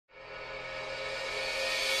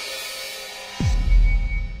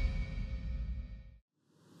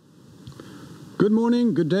Good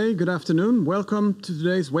morning, good day, good afternoon. Welcome to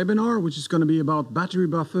today's webinar, which is going to be about battery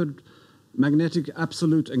buffered magnetic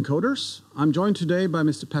absolute encoders. I'm joined today by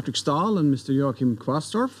Mr. Patrick Stahl and Mr. Joachim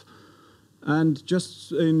Quastorf. And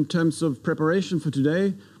just in terms of preparation for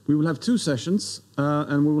today, we will have two sessions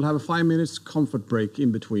and we will have a 5 minutes comfort break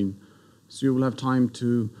in between. So you will have time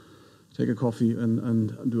to take a coffee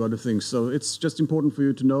and do other things. So it's just important for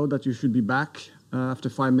you to know that you should be back after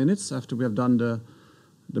 5 minutes after we have done the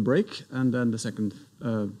break, and then the second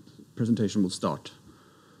presentation will start.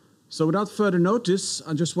 So without further notice,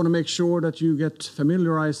 I just want to make sure that you get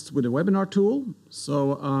familiarized with the webinar tool.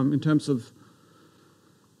 So in terms of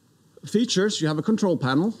features, you have a control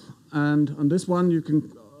panel, and on this one you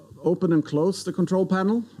can open and close the control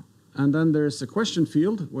panel, and then there's a question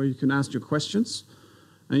field where you can ask your questions,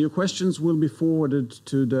 and your questions will be forwarded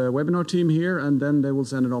to the webinar team here, and then they will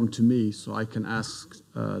send it on to me so I can ask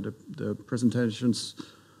the presentations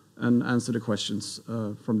and answer the questions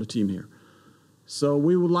from the team here. So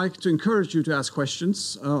we would like to encourage you to ask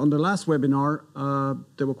questions. On the last webinar,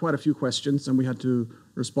 there were quite a few questions and we had to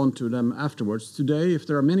respond to them afterwards. Today, if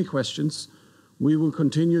there are many questions, we will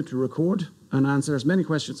continue to record and answer as many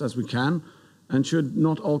questions as we can. And should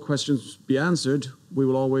not all questions be answered, we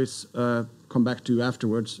will always come back to you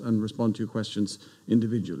afterwards and respond to your questions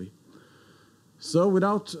individually. So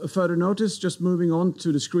without further notice, just moving on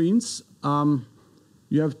to the screens.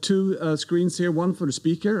 You have two screens here, one for the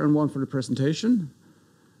speaker and one for the presentation.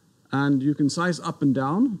 And you can size up and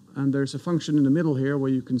down, and there's a function in the middle here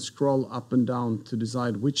where you can scroll up and down to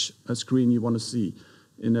decide which screen you want to see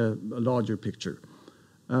in a larger picture.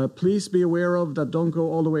 Please be aware of that, don't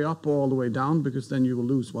go all the way up or all the way down, because then you will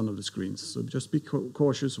lose one of the screens. So just be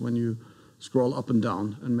cautious when you scroll up and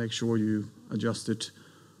down and make sure you adjust it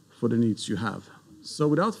for the needs you have. So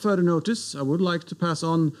without further notice, I would like to pass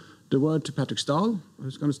on the word to Patrick Stahl,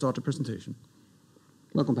 who's going to start the presentation.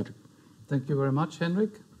 Welcome, Patrick. Thank you very much,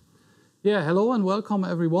 Henrik. Yeah, hello and welcome,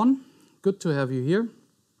 everyone. Good to have you here.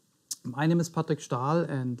 My name is Patrick Stahl,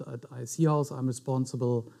 and at iC-Haus, I'm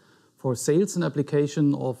responsible for sales and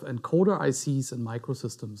application of encoder ICs and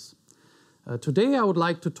microsystems. Today, I would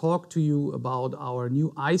like to talk to you about our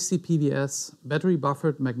new iC-PVS battery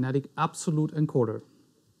buffered magnetic absolute encoder.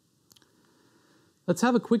 Let's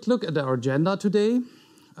have a quick look at our agenda today.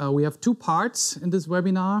 We have two parts in this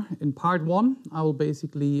webinar. In part one, I will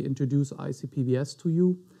basically introduce iC-PVS to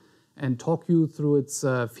you and talk you through its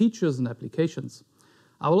features and applications.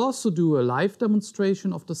 I will also do a live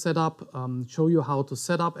demonstration of the setup, show you how to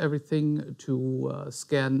set up everything to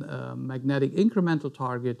scan a magnetic incremental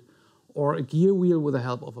target or a gear wheel with the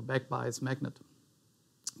help of a back-bias magnet.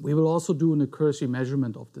 We will also do an accuracy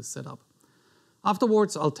measurement of this setup.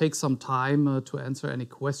 Afterwards, I'll take some time to answer any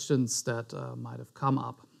questions that might have come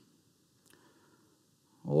up.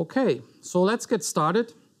 Okay, so let's get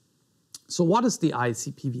started. So what is the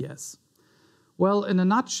iC-PVS? Well, in a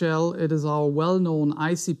nutshell, it is our well-known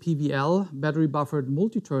iC-PVL battery buffered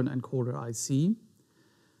multi-turn encoder IC,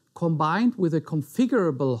 combined with a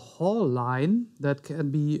configurable Hall line that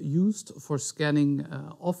can be used for scanning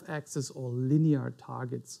off-axis or linear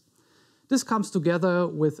targets. This comes together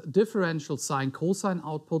with differential sine-cosine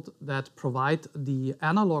output that provide the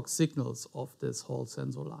analog signals of this Hall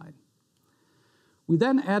sensor line. We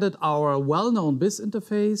then added our well-known BIS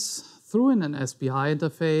interface, threw in an SPI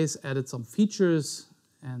interface, added some features,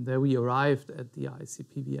 and there we arrived at the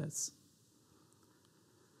iC-PVS.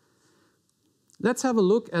 Let's have a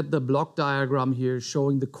look at the block diagram here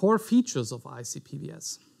showing the core features of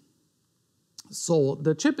iC-PVS. So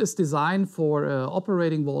the chip is designed for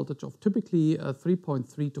operating voltage of typically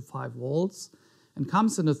 3.3 to 5 volts and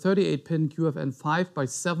comes in a 38-pin QFN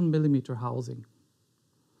 5x7mm housing.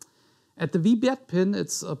 At the VBAT pin,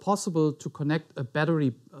 it's possible to connect a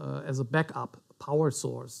battery as a backup power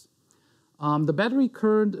source. The battery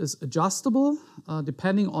current is adjustable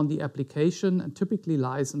depending on the application and typically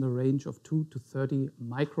lies in the range of 2 to 30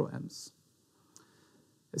 microamps.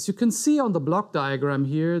 As you can see on the block diagram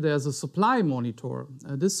here, there's a supply monitor.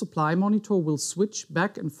 This supply monitor will switch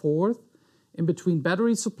back and forth in between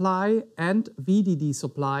battery supply and VDD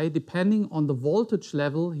supply depending on the voltage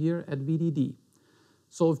level here at VDD.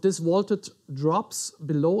 So if this voltage drops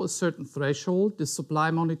below a certain threshold, this supply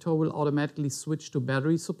monitor will automatically switch to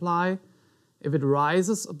battery supply. If it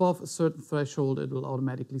rises above a certain threshold, it will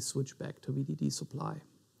automatically switch back to VDD supply.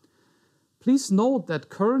 Please note that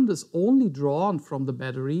current is only drawn from the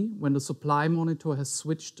battery when the supply monitor has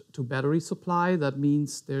switched to battery supply. That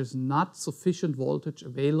means there's not sufficient voltage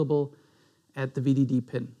available at the VDD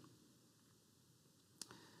pin.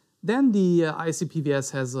 Then the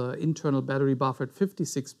iC-PVS has an internal battery buffered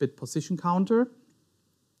 56-bit position counter.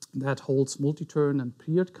 that holds multi-turn and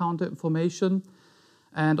period counter information,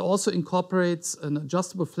 and also incorporates an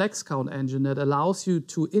adjustable flex count engine that allows you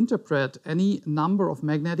to interpret any number of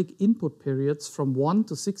magnetic input periods from 1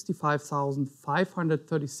 to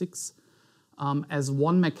 65,536 as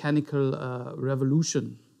one mechanical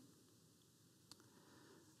revolution.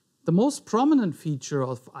 The most prominent feature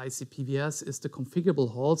of iC-PVS is the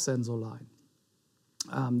configurable Hall sensor line.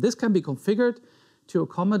 This can be configured to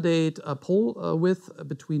accommodate a pole width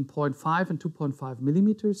between 0.5 and 2.5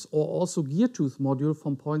 millimeters, or also gear tooth module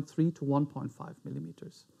from 0.3 to 1.5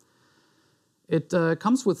 millimeters. It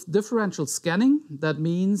comes with differential scanning. That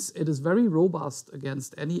means it is very robust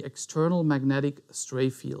against any external magnetic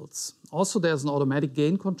stray fields. Also, there's an automatic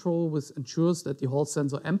gain control which ensures that the Hall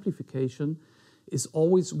sensor amplification is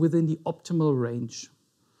always within the optimal range.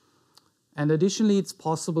 And additionally, it's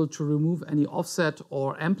possible to remove any offset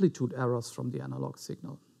or amplitude errors from the analog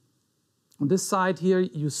signal. On this side here,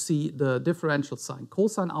 you see the differential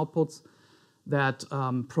sine-cosine outputs that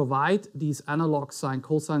provide these analog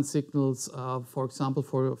sine-cosine signals, for example,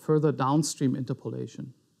 for further downstream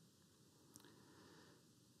interpolation.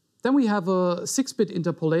 Then we have a 6-bit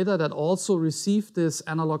interpolator that also receives this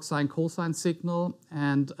analog sine-cosine signal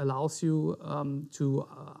and allows you to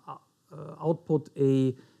output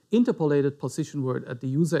a interpolated position word at the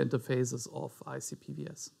user interfaces of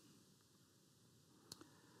iC-PVS.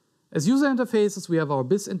 As user interfaces, we have our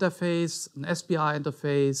BIS interface, an SPI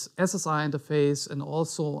interface, SSI interface, and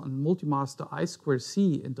also a multi-master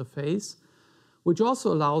I2C interface, which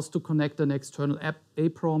also allows to connect an external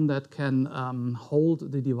EEPROM that can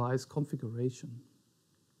hold the device configuration.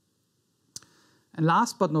 And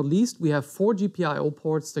last but not least, we have 4 GPIO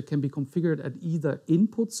ports that can be configured at either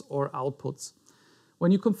inputs or outputs.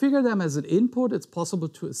 When you configure them as an input, it's possible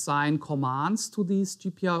to assign commands to these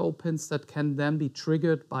GPIO pins that can then be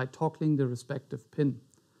triggered by toggling the respective pin.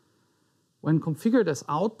 When configured as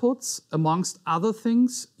outputs, amongst other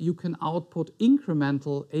things, you can output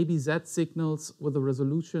incremental ABZ signals with a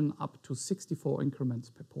resolution up to 64 increments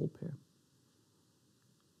per pole pair.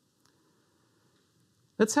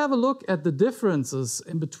 Let's have a look at the differences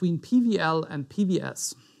in between PVL and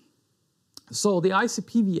PVS. So the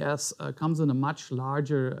iC-PVS comes in a much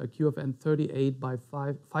larger QFN 38 by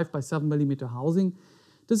 5 by 7 millimeter housing.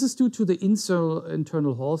 This is due to the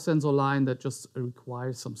internal Hall sensor line that just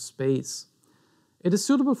requires some space. It is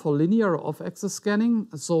suitable for linear or off-axis scanning,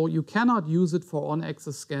 so you cannot use it for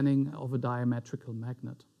on-axis scanning of a diametrical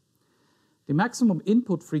magnet. The maximum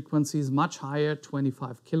input frequency is much higher,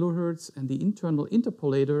 25 kHz, and the internal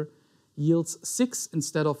interpolator yields 6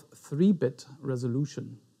 instead of 3-bit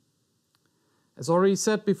resolution. As already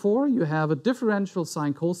said before, you have a differential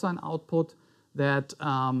sine-cosine output that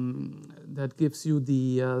gives you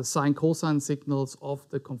the sine-cosine signals of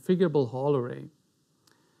the configurable Hall array.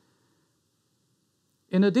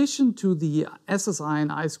 In addition to the SSI and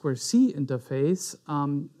I2C interface,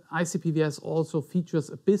 iC-PVS also features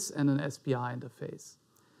a BIS and an SPI interface.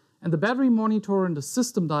 And the battery monitor and the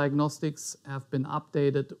system diagnostics have been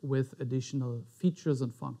updated with additional features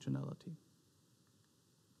and functionality.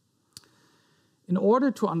 In order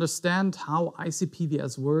to understand how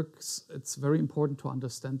iC-PVS works, it's very important to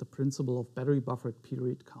understand the principle of battery buffered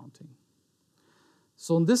period counting.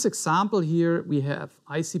 So in this example here, we have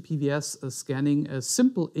iC-PVS scanning a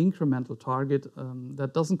simple incremental target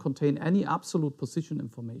that doesn't contain any absolute position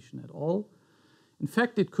information at all. In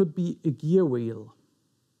fact, it could be a gear wheel.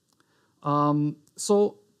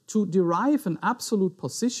 So to derive an absolute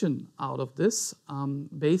position out of this,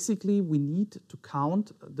 basically we need to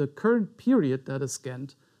count the current period that is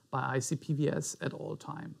scanned by iC-PVS at all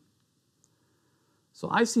time. So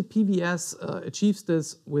iC-PVS achieves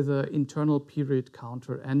this with an internal period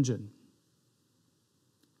counter engine.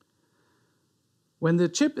 When the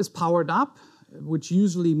chip is powered up, which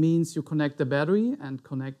usually means you connect the battery and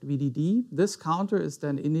connect VDD, this counter is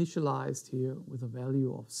then initialized here with a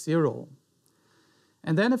value of 0.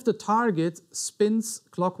 And then if the target spins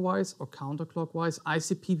clockwise or counterclockwise,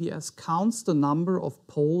 iC-PVS counts the number of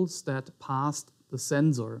poles that passed the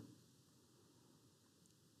sensor.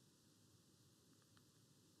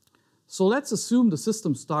 So let's assume the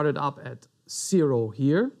system started up at 0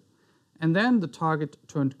 here, and then the target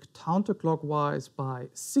turned counterclockwise by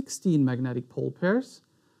 16 magnetic pole pairs.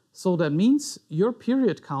 So that means your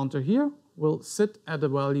period counter here will sit at a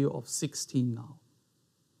value of 16 now.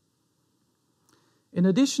 In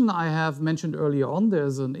addition, I have mentioned earlier on,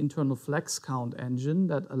 there's an internal flex count engine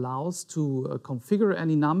that allows to configure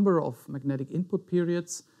any number of magnetic input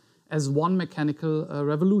periods as one mechanical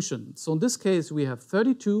revolution. So in this case, we have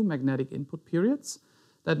 32 magnetic input periods.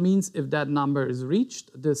 That means if that number is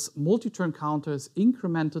reached, this multi-turn counter is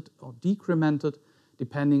incremented or decremented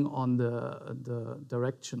depending on the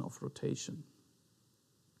direction of rotation.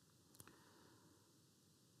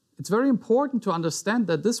 It's very important to understand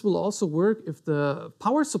that this will also work if the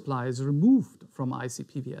power supply is removed from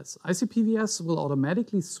iC-PVS. iC-PVS will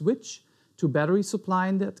automatically switch to battery supply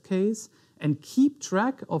in that case and keep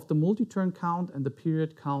track of the multi-turn count and the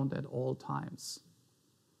period count at all times.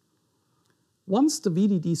 Once the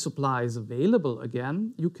VDD supply is available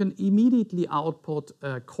again, you can immediately output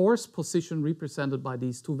a course position represented by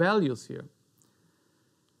these two values here.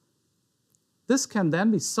 This can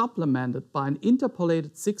then be supplemented by an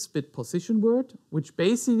interpolated 6-bit position word, which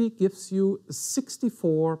basically gives you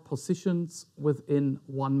 64 positions within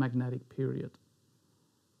one magnetic period.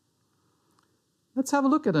 Let's have a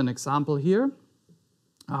look at an example here.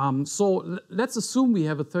 So let's assume we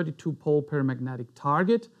have a 32-pole paramagnetic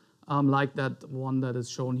target, like that one that is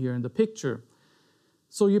shown here in the picture.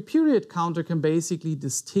 So your period counter can basically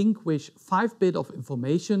distinguish 5-bit of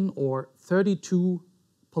information or 32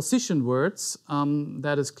 position words.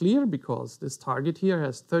 That is clear because this target here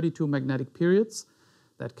has 32 magnetic periods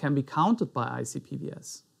that can be counted by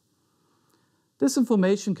iC-PVS. This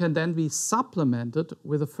information can then be supplemented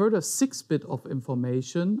with a further 6-bit of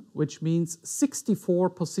information, which means 64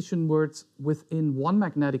 position words within one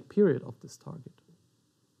magnetic period of this target.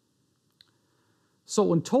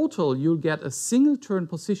 So in total, you'll get a single turn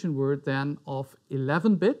position word then of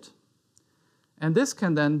 11-bit. And this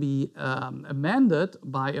can then be amended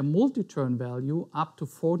by a multi-turn value up to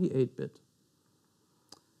 48-bit.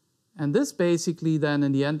 And this basically then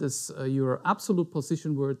in the end is your absolute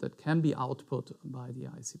position word that can be output by the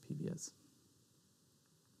iC-PVS.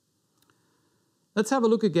 Let's have a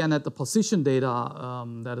look again at the position data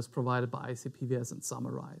that is provided by iC-PVS and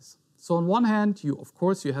summarize. So on one hand, of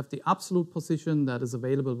course, you have the absolute position that is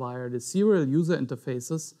available via the serial user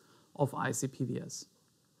interfaces of iC-PVS.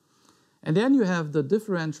 And then you have the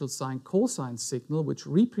differential sine cosine signal, which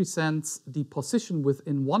represents the position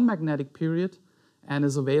within one magnetic period and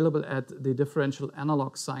is available at the differential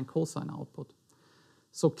analog sine cosine output.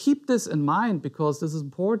 So keep this in mind because this is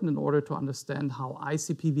important in order to understand how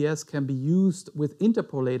iC-PVS can be used with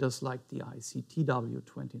interpolators like the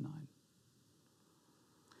iC-TW29.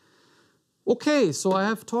 Okay, so I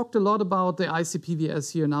have talked a lot about the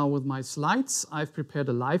iC-PVS here now with my slides. I've prepared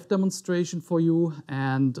a live demonstration for you,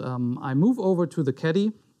 and I move over to the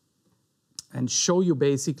caddy and show you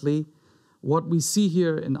basically what we see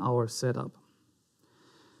here in our setup.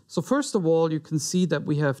 So first of all, you can see that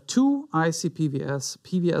we have two iC-PVS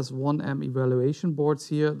PVS-1M evaluation boards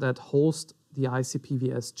here that host the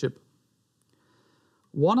iC-PVS chip.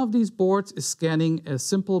 One of these boards is scanning a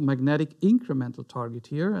simple magnetic incremental target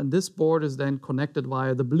here, and this board is then connected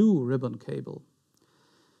via the blue ribbon cable.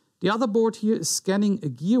 The other board here is scanning a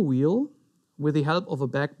gear wheel with the help of a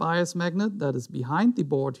back bias magnet that is behind the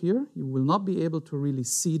board here. You will not be able to really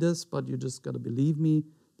see this, but you just got to believe me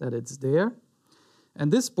that it's there.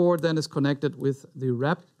 And this board then is connected with the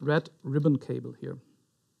red ribbon cable here.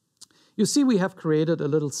 You see we have created a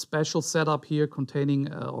little special setup here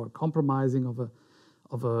containing or comprising of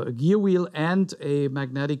a gear wheel and a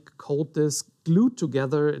magnetic code disk glued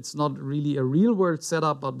together. It's not really a real-world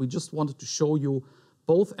setup, but we just wanted to show you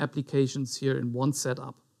both applications here in one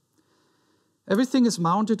setup. Everything is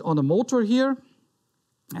mounted on a motor here,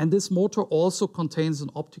 and this motor also contains an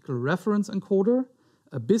optical reference encoder,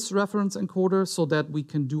 a BIS reference encoder, so that we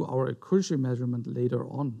can do our accuracy measurement later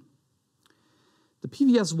on. The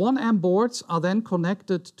PVS-1M boards are then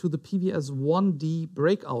connected to the PVS-1D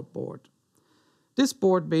breakout board. This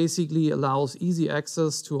board basically allows easy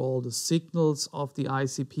access to all the signals of the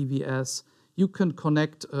iC-PVS. You can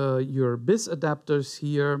connect your BIS adapters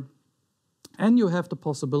here, and you have the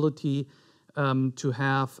possibility to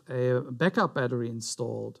have a backup battery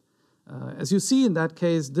installed. As you see in that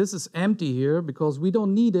case, this is empty here because we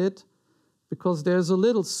don't need it, because there's a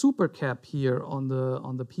little super cap here on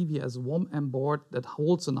the PVS-1M board that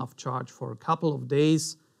holds enough charge for a couple of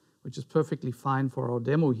days, which is perfectly fine for our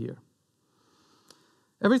demo here.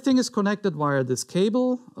 Everything is connected via this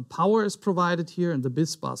cable, a power is provided here, and the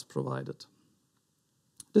BIS bus provided.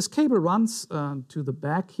 This cable runs to the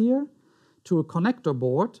back here to a connector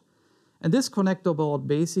board, and this connector board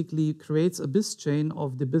basically creates a BIS chain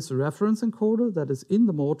of the BIS reference encoder that is in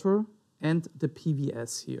the motor and the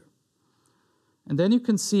PVS here. And then you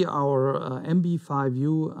can see our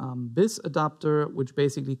MB5U BIS adapter, which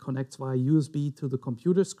basically connects via USB to the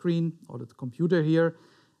computer screen or the computer here,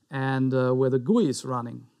 and where the GUI is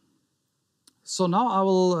running. So now I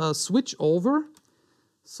will switch over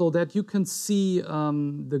so that you can see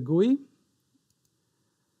the GUI.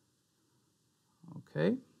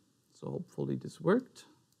 Okay, so hopefully this worked.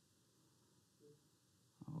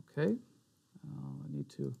 Okay, I need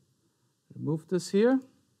to remove this here.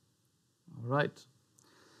 All right.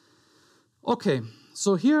 Okay,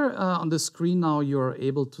 so here on the screen now you're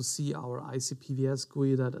able to see our iC-PVS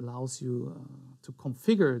GUI that allows you to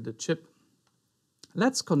configure the chip.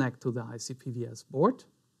 Let's connect to the iC-PVS board.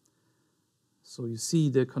 So you see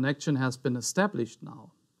the connection has been established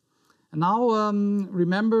now. And now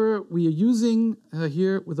remember we are using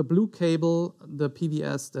here with a blue cable the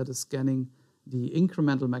PVS that is scanning the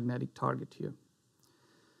incremental magnetic target here.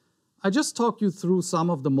 I just talked you through some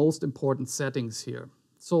of the most important settings here.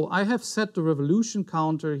 So I have set the revolution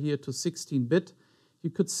counter here to 16-bit. You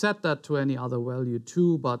could set that to any other value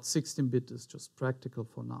too, but 16-bit is just practical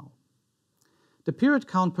for now. The period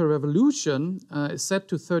count per revolution is set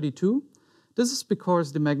to 32. This is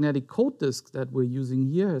because the magnetic code disk that we're using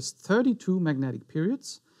here has 32 magnetic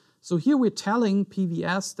periods. So here we're telling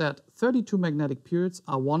PVS that 32 magnetic periods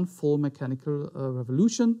are one full mechanical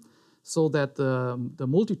revolution, so that the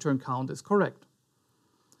multi-turn count is correct.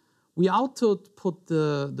 We output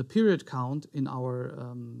the period count in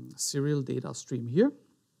our serial data stream here.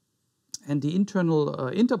 And the internal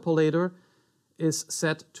interpolator is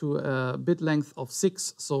set to a bit length of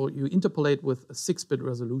 6, so you interpolate with a 6-bit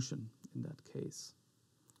resolution in that case.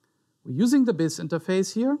 We're using the BIS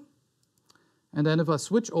interface here. And then if I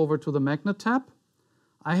switch over to the magnet tab,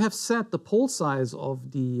 I have set the pole size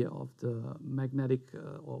of the magnetic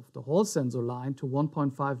of the Hall sensor line to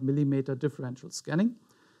 1.5 millimeter differential scanning,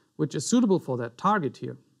 which is suitable for that target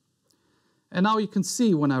here. And now you can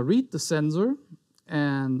see when I read the sensor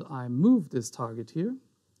and I move this target here,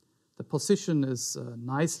 the position is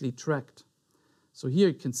nicely tracked. So here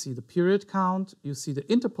you can see the period count, you see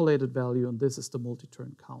the interpolated value, and this is the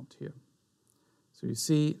multi-turn count here. So you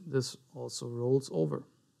see this also rolls over.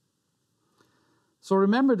 So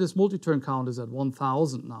remember this multi-turn count is at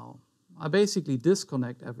 1000 now. I basically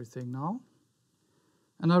disconnect everything now.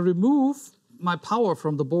 And I remove my power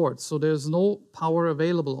from the board, so there's no power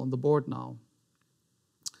available on the board now.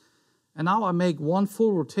 And now I make one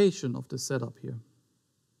full rotation of the setup here.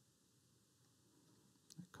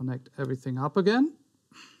 Connect everything up again.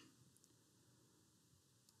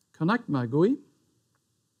 Connect my GUI.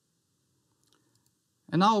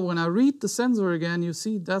 And now when I read the sensor again, you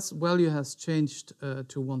see that value has changed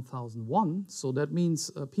to 1001. So that means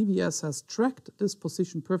PVS has tracked this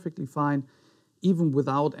position perfectly fine, even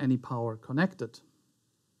without any power connected.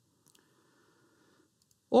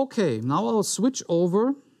 Okay, now I'll switch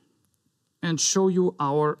over and show you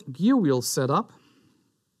our gear wheel setup.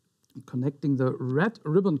 I'm connecting the red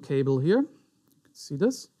ribbon cable here. You can see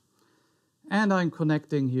this. And I'm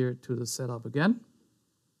connecting here to the setup again.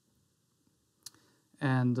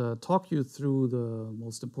 And talk you through the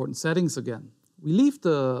most important settings again. We leave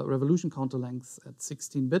the revolution counter length at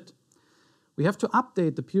 16-bit. We have to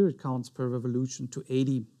update the period counts per revolution to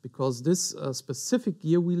 80 because this specific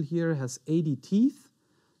gear wheel here has 80 teeth.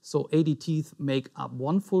 So 80 teeth make up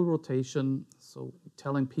one full rotation. So we're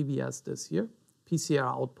telling PVS this here. PCR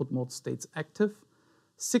output mode stays active.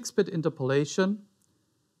 6-bit interpolation.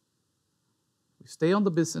 We stay on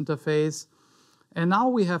the BIS interface. And now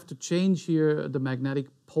we have to change here the magnetic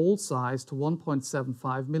pole size to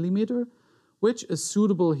 1.75 millimeter, which is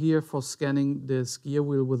suitable here for scanning this gear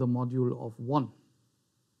wheel with a module of 1.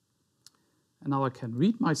 And now I can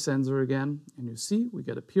read my sensor again, and you see we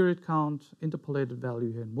get a period count, interpolated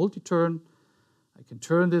value here in multi-turn. I can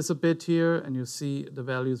turn this a bit here, and you see the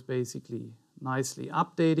values basically nicely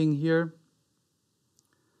updating here.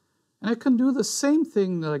 And I can do the same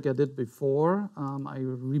thing like I did before. I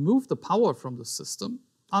remove the power from the system,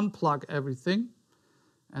 unplug everything,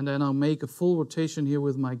 and then I'll make a full rotation here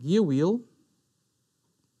with my gear wheel.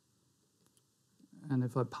 And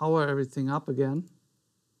if I power everything up again,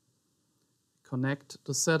 connect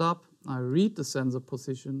the setup, I read the sensor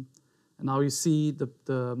position, and now you see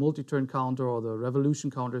the multi-turn counter or the revolution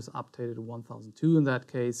counter is updated to 1002 in that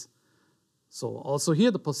case. So also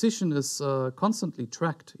here the position is constantly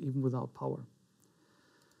tracked even without power.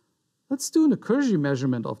 Let's do an accuracy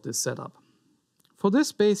measurement of this setup. For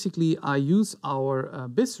this basically I use our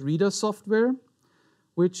BIS reader software,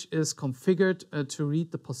 which is configured to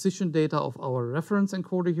read the position data of our reference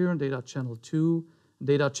encoder here in data channel 2.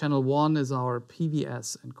 Data channel 1 is our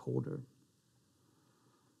PVS encoder.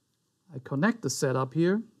 I connect the setup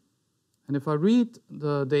here, and if I read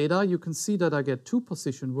the data you can see that I get 2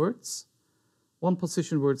 position words. One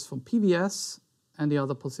position word is from PVS, and the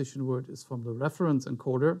other position word is from the reference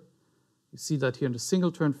encoder. You see that here in the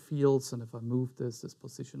single-turn fields, and if I move this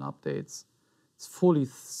position updates. It's fully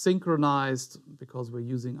synchronized because we're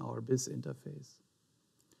using our BIS interface.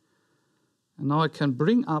 And now I can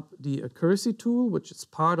bring up the accuracy tool, which is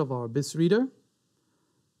part of our BIS reader,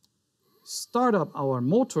 start up our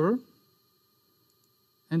motor,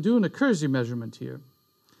 and do an accuracy measurement here.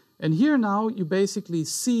 And here now you basically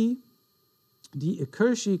see the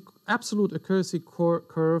accuracy, absolute accuracy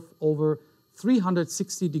curve over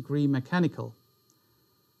 360-degree mechanical.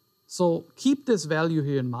 So keep this value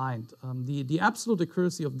here in mind. The absolute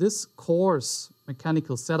accuracy of this coarse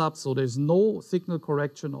mechanical setup, so there's no signal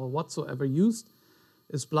correction or whatsoever used,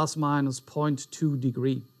 is plus minus 0.2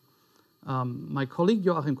 degree. My colleague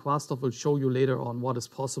Joachim Quastoff will show you later on what is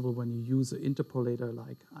possible when you use an interpolator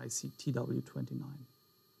like iC-TW29.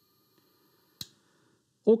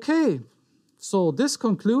 Okay, so this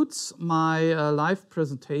concludes my live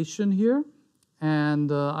presentation here, and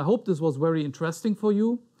I hope this was very interesting for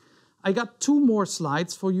you. I got 2 more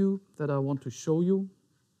slides for you that I want to show you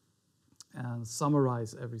and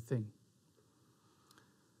summarize everything.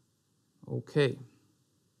 Okay.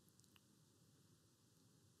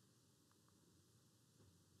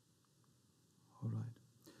 All right.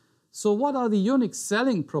 So what are the unique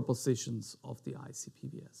selling propositions of the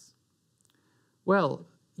iC-PVS? Well,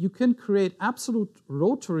 you can create absolute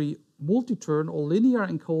rotary, multi-turn or linear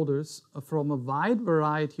encoders from a wide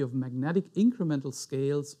variety of magnetic incremental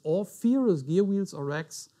scales or ferrous gear wheels or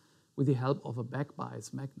racks with the help of a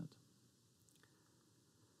back-bias magnet.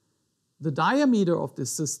 The diameter of these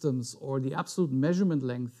systems, or the absolute measurement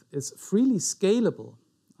length, is freely scalable.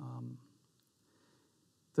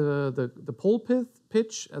 The pole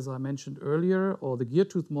pitch, as I mentioned earlier, or the gear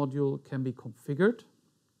tooth module can be configured.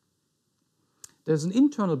 There's an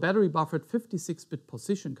internal battery buffered 56-bit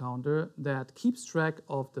position counter that keeps track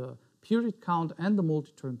of the period count and the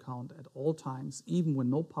multi-turn count at all times, even when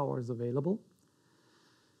no power is available.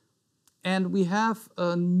 And we have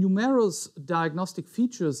numerous diagnostic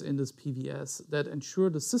features in this PVS that ensure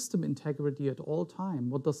the system integrity at all time.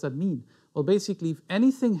 What does that mean? Well, basically, if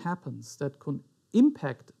anything happens that could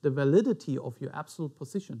impact the validity of your absolute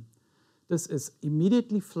position, this is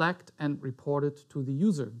immediately flagged and reported to the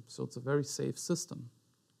user, so it's a very safe system.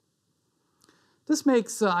 This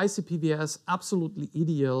makes iC-PVS absolutely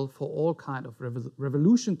ideal for all kinds of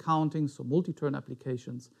revolution counting, so multi-turn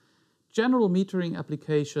applications, general metering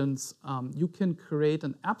applications. You can create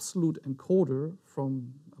an absolute encoder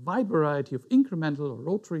from a wide variety of incremental or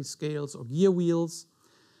rotary scales or gear wheels,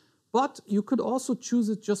 but you could also choose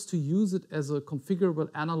it just to use it as a configurable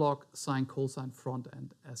analog sine-cosine front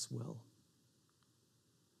end as well.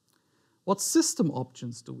 What system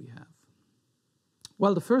options do we have?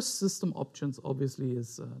 Well, the first system options obviously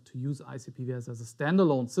is to use iC-PVS as a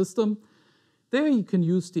standalone system. There you can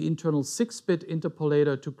use the internal 6-bit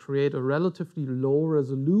interpolator to create a relatively low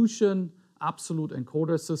resolution absolute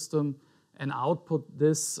encoder system and output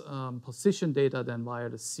this position data then via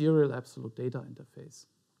the serial absolute data interface.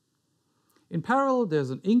 In parallel,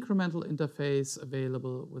 there's an incremental interface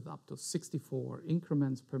available with up to 64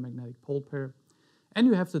 increments per magnetic pole pair. And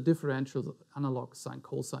you have the differential analog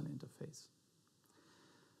sine-cosine interface.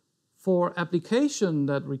 For applications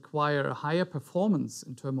that require a higher performance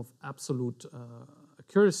in terms of absolute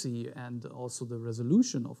accuracy and also the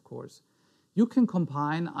resolution, of course, you can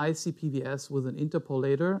combine iC-PVS with an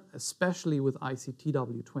interpolator, especially with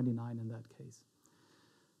iC-TW29 in that case.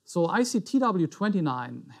 So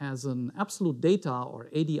iC-TW29 has an absolute data or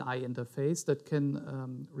ADI interface that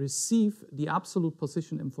can receive the absolute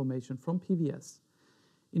position information from PVS.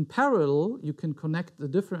 In parallel, you can connect the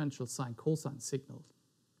differential sine-cosine signal.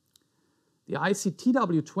 The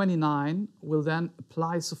iC-TW29 will then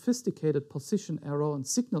apply sophisticated position error and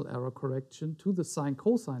signal error correction to the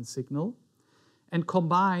sine-cosine signal and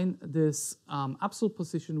combine this absolute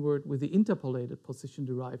position word with the interpolated position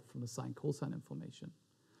derived from the sine-cosine information.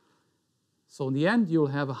 So in the end, you'll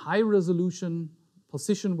have a high-resolution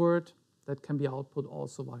position word that can be output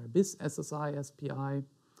also via BIS, SSI, SPI.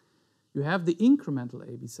 You have the incremental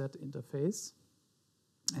ABZ interface.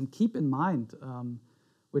 And keep in mind,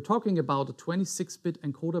 we're talking about a 26-bit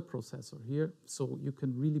encoder processor here, so you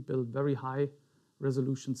can really build very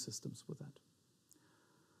high-resolution systems with that.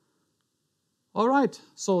 All right,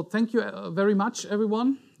 so thank you very much,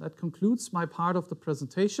 everyone. That concludes my part of the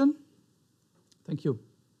presentation. Thank you.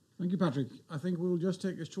 Thank you, Patrick. I think we'll just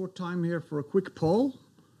take a short time here for a quick poll,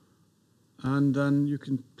 and then you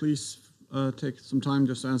can please take some time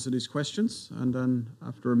just to answer these questions, and then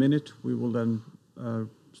after a minute, we will then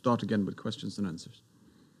start again with questions and answers.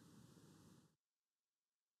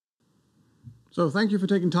 So thank you for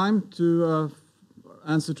taking time to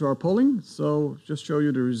answer to our polling. So just show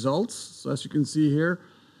you the results. So as you can see here,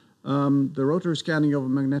 the rotary scanning of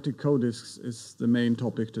magnetic code disks is the main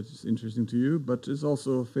topic that is interesting to you, but it's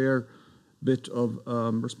also a fair bit of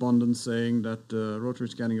respondents saying that rotary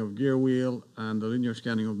scanning of gear wheel and the linear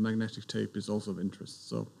scanning of magnetic tape is also of interest.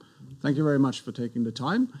 So thank you very much for taking the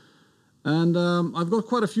time. And I've got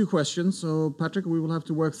quite a few questions, so Patrick, we will have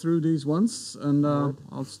to work through these ones. And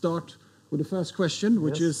I'll start with the first question,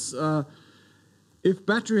 which is, if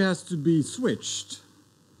battery has to be switched,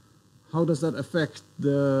 how does that affect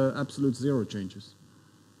the absolute zero changes?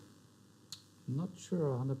 I'm not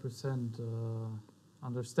sure 100%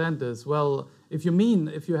 understand this. Well, if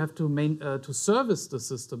you have to service the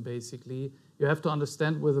system, basically, you have to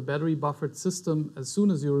understand with a battery buffered system, as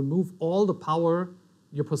soon as you remove all the power,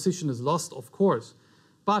 your position is lost, of course.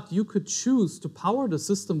 But you could choose to power the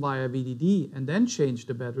system via VDD and then change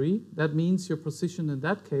the battery. That means your position in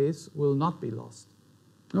that case will not be lost.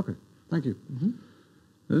 Okay, thank you.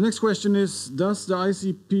 The next question is, does the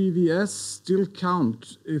iC-PVS still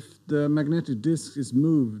count if the magnetic disk is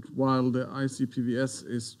moved while the iC-PVS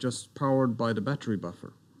is just powered by the battery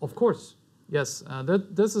buffer? Of course, yes.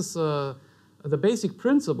 This is the basic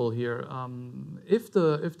principle here. If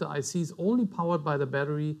the IC is only powered by the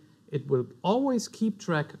battery, it will always keep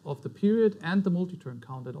track of the period and the multi-turn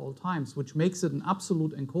count at all times, which makes it an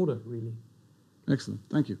absolute encoder, really. Excellent,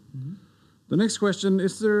 thank you. The next question,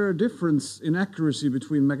 is there a difference in accuracy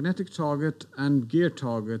between magnetic target and gear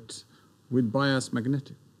target with bias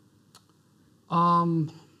magnetic?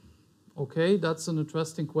 Okay, that's an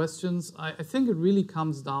interesting question. I think it really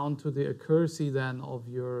comes down to the accuracy then of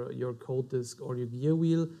your code disk or your gear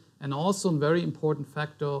wheel. And also a very important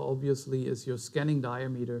factor, obviously, is your scanning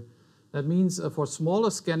diameter. That means for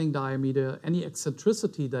smaller scanning diameter, any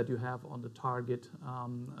eccentricity that you have on the target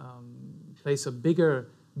plays a bigger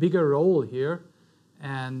role here.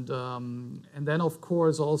 And then, of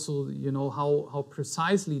course, also, you know, how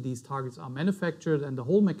precisely these targets are manufactured, and the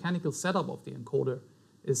whole mechanical setup of the encoder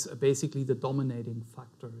is basically the dominating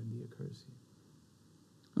factor in the accuracy.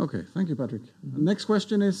 Okay, thank you, Patrick. Next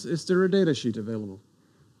question is there a data sheet available?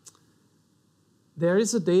 There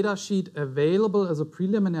is a data sheet available as a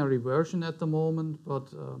preliminary version at the moment,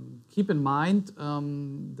 but keep in mind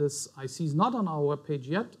this IC is not on our webpage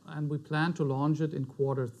yet, and we plan to launch it in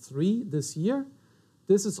Q3 this year.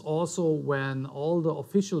 This is also when all the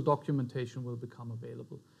official documentation will become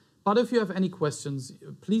available. But if you have any questions,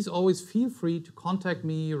 please always feel free to contact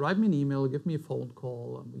me, write me an email, give me a phone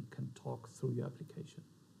call, and we can talk through your application.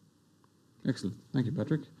 Excellent. Thank you,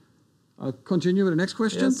 Patrick. I'll continue with the next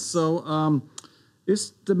question. Yes. So,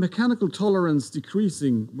 is the mechanical tolerance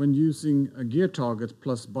decreasing when using a gear target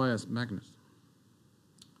plus bias magnet?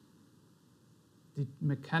 The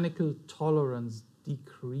mechanical tolerance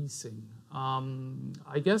decreasing?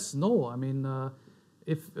 I guess no. I mean,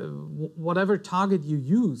 if whatever target you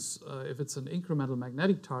use, if it's an incremental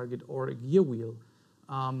magnetic target or a gear wheel,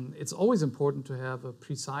 it's always important to have a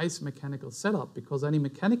precise mechanical setup, because any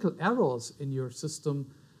mechanical errors in your system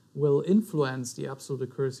will influence the absolute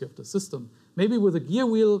accuracy of the system. Maybe with a gear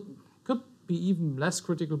wheel could be even less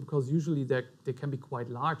critical, because usually they can be quite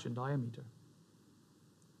large in diameter.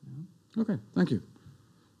 Yeah. Okay, thank you.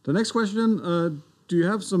 The next question, do you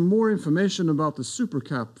have some more information about the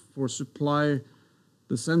supercap for supply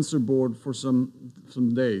the sensor board for some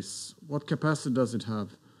days? What capacity does it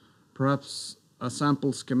have? Perhaps a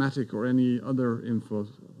sample schematic or any other info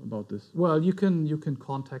about this? Well, you can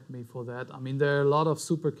contact me for that. I mean, there are a lot of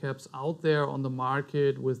supercaps out there on the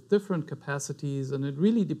market with different capacities, and it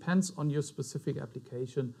really depends on your specific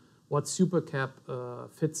application what supercap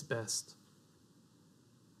fits best.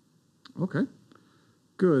 Okay,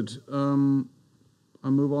 good. I'll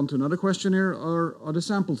move on to another question here. Are the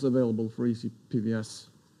samples available for iC-PVS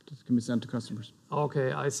that can be sent to customers?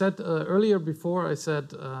 Okay, I said earlier before, I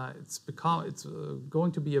said it's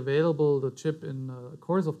going to be available, the chip, in the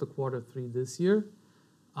course of the Q3 this year.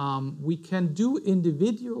 We can do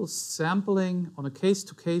individual sampling on a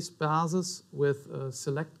case-to-case basis with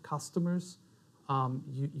select customers.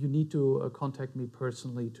 You need to contact me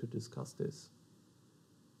personally to discuss this.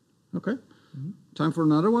 Okay. Time for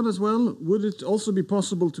another one as well. Would it also be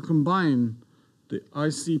possible to combine the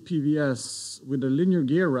iC-PVS with a linear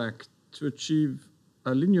gear rack to achieve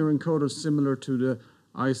a linear encoder similar to the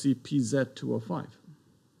iC-PZ205?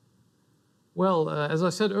 Well, as I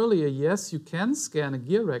said earlier, yes, you can scan a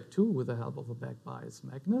gear rack too with the help of a back bias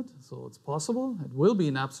magnet, so it's possible. It will be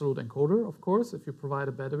an absolute encoder, of course, if you provide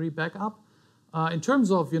a battery backup. In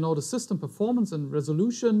terms of, you know, the system performance and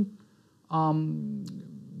resolution,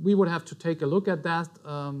 we would have to take a look at that.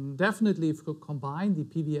 Definitely, if you combine the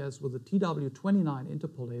PVS with the TW29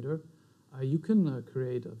 interpolator, you can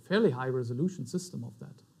create a fairly high resolution system of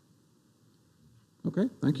that. Okay,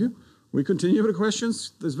 thank you. We continue with the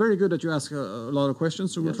questions. It's very good that you ask a lot of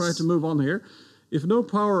questions, so we'll try to move on here. If no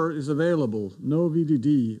power is available, no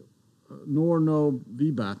VDD, nor no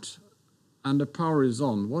VBAT, and the power is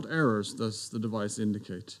on, what errors does the device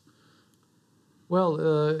indicate?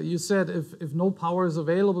 Well, you said if no power is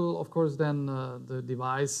available, of course, then the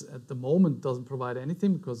device at the moment doesn't provide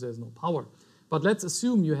anything because there's no power. But let's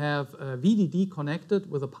assume you have a VDD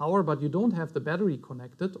connected with a power, but you don't have the battery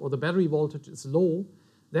connected, or the battery voltage is low,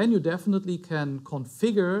 then you definitely can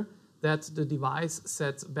configure that the device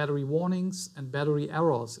sets battery warnings and battery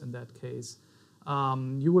errors in that case.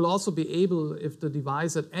 You will also be able, if the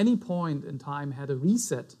device at any point in time had a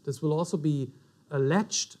reset, this will also be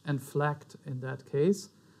latched and flagged in that case.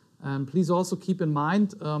 Please also keep in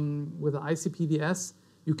mind with the iC-PVS,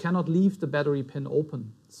 you cannot leave the battery pin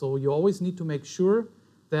open. So you always need to make sure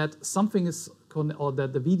that something is, or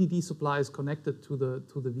that the VDD supply is connected to the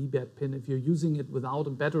VBAT pin if you're using it without a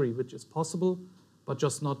battery, which is possible, but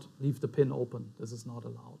just not leave the pin open. This is not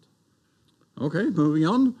allowed. Okay, moving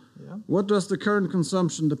on. Yeah. What does the current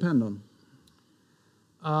consumption depend on?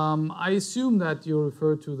 I assume that you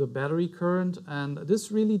refer to the battery current, and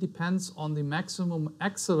this really depends on the maximum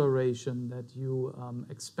acceleration that you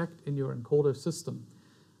expect in your encoder system.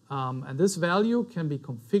 And this value can be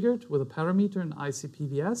configured with a parameter in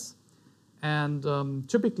iC-PVS. And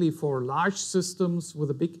typically for large systems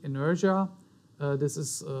with a big inertia, this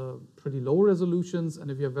is pretty low resolutions.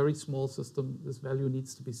 And if you have a very small system, this value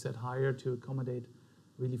needs to be set higher to accommodate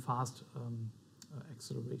really fast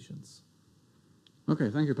accelerations. Okay,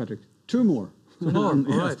 thank you, Patrick. Two more. Two more,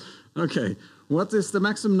 all right. Okay, what is the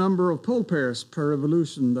maximum number of pole pairs per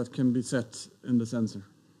revolution that can be set in the sensor?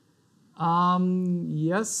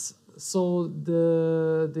 Yes, so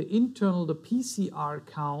the internal, the PCR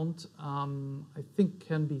count, I think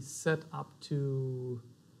can be set up to,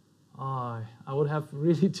 I would have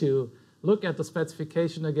really to look at the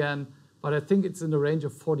specification again, but I think it's in the range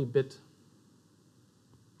of 40 bit.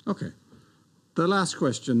 Okay, the last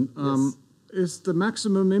question. Yes. Is the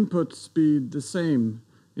maximum input speed the same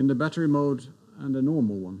in the battery mode and the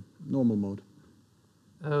normal mode?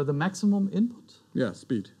 The maximum input? Yeah,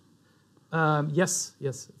 speed. Yes,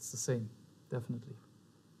 it's the same, definitely.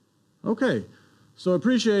 Okay, so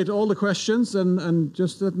appreciate all the questions, and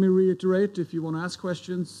just let me reiterate, if you want to ask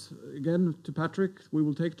questions again to Patrick, we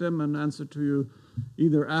will take them and answer to you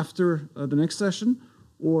either after the next session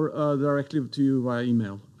or directly to you via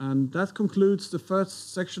email. And that concludes the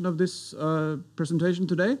first section of this presentation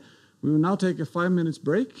today. We will now take a 5 minutes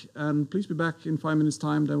break, and please be back in 5 minutes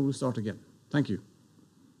time, then we'll start again. Thank you.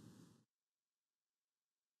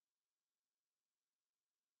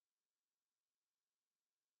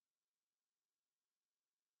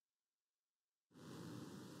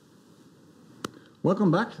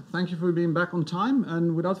 Welcome back. Thank you for being back on time.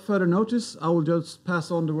 And without further notice, I will just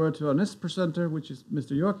pass on the word to our next presenter, which is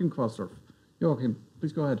Mr. Joachim Quastorf. Joachim,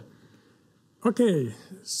 please go ahead. Okay,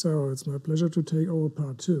 so it's my pleasure to take over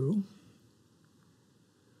part 2.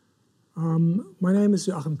 My name is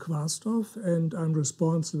Joachim Quastorf, and I'm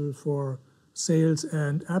responsible for sales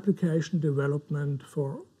and application development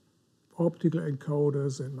for optical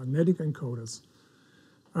encoders and magnetic encoders.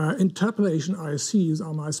 Interpolation ICs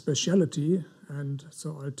are my specialty, and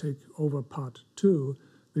so I'll take over part 2,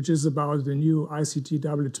 which is about the new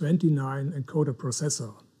iC-TW29 encoder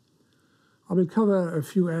processor. I will cover a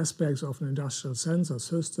few aspects of an industrial sensor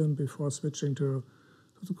system before switching to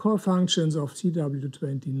the core functions of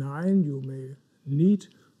TW29 you may need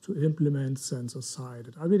to implement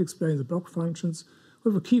sensor-side. I will explain the block functions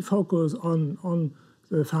with a key focus on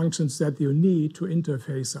the functions that you need to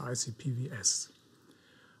interface the iC-PVS.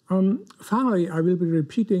 Finally, I will be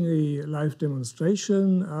repeating a live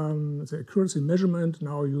demonstration, the accuracy measurement,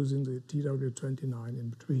 now using the TW29 in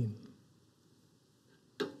between.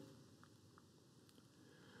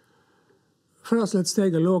 First, let's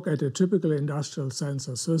take a look at a typical industrial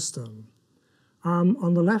sensor system.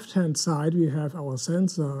 On the left-hand side, we have our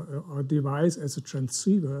sensor or device as a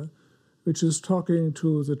transceiver, which is talking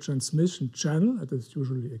to the transmission channel. That is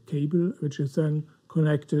usually a cable, which is then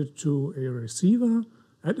connected to a receiver.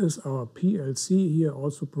 That is our PLC here,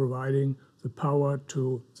 also providing the power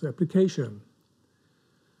to the application.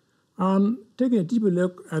 Taking a deeper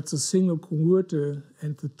look at the signal converter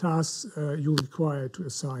and the tasks you require to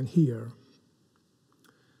assign here.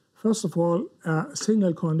 First of all,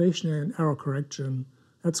 signal conditioning and error correction.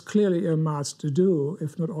 That's clearly a must to do,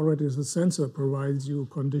 if not already the sensor provides you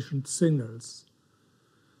conditioned signals.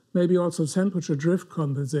 Maybe also temperature drift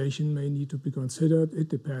compensation may need to be considered. It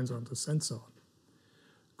depends on the sensor.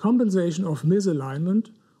 Compensation of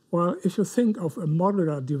misalignment Well, if you think of a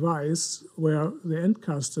modular device where the end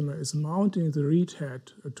customer is mounting the read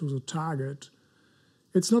head to the target,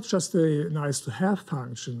 it's not just a nice-to-have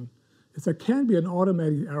function. If there can be an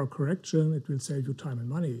automatic error correction, it will save you time and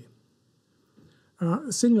money.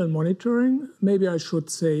 Signal monitoring, maybe I should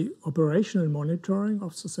say operational monitoring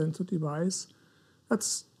of the sensor device,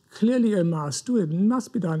 that's clearly a must do. It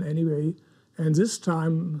must be done anyway. And this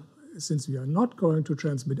time, since we are not going to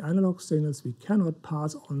transmit analog signals, we cannot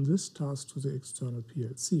pass on this task to the external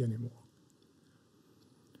PLC anymore.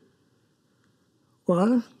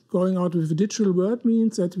 Well, going out with the digital word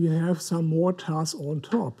means that we have some more tasks on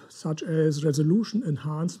top, such as resolution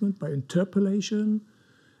enhancement by interpolation,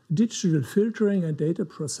 digital filtering and data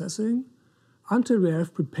processing, until we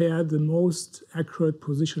have prepared the most accurate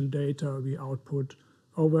position data we output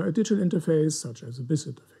over a digital interface, such as a BIS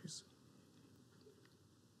interface.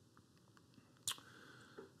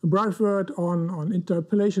 A brief word on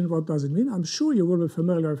interpolation, what does it mean? I'm sure you will be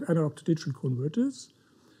familiar with analog to digital converters.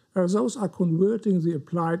 Those are converting the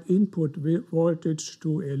applied input voltage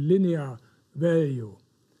to a linear value.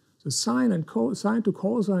 The sine to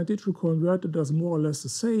cosine digital converter does more or less the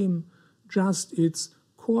same, just its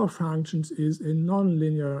core functions is a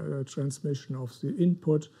nonlinear transmission of the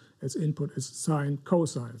input, as input is sine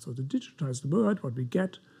cosine. So the digitized word, what we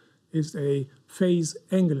get, is a phase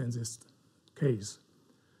angle in this case.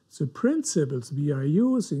 The principles we are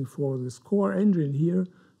using for this core engine here,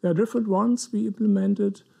 there are different ones we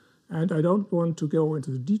implemented, and I don't want to go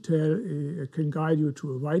into the detail. I can guide you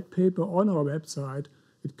to a white paper on our website.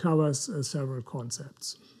 It covers several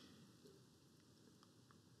concepts.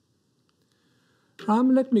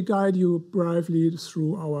 Let me guide you briefly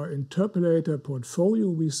through our interpolator portfolio.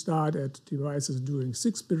 We start at devices doing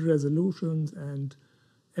 6-bit resolutions and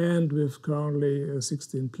end with currently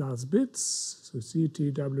 16 plus bits. So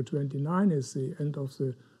iC-TW29 is the end of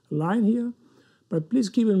the line here. But please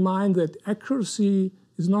keep in mind that accuracy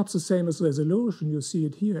is not the same as resolution. You see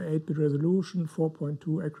it here, 8-bit resolution,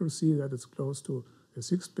 4.2 accuracy, that is close to a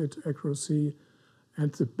 6-bit accuracy.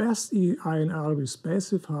 And the best INR we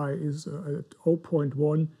specify is at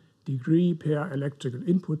 0.1 degree per electrical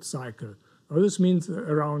input cycle. Now this means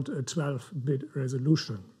around a 12-bit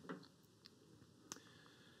resolution.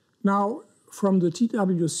 Now, from the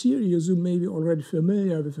TW series, you may be already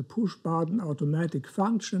familiar with the push-button automatic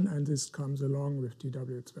function, and this comes along with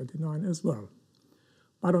TW29 as well.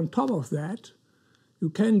 But on top of that,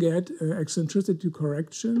 you can get eccentricity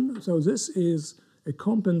correction. So this is a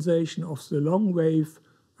compensation of the long wave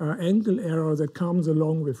angle error that comes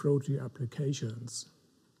along with rotary applications.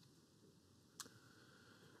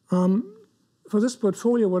 For this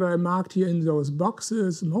portfolio, what I marked here in those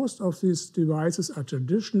boxes, most of these devices are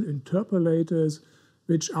traditional interpolators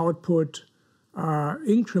which output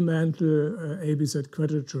incremental ABZ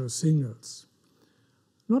quadrature signals.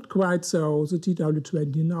 Not quite so the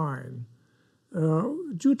TW29.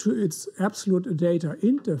 Due to its absolute data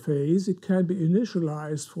interface, it can be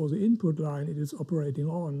initialized for the input line it is operating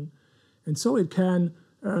on. And so it can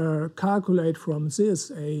calculate from this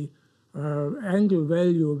a angle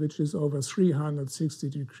value which is over 360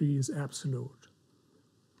 degrees absolute.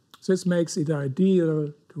 This makes it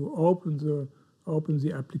ideal to open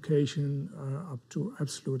the application up to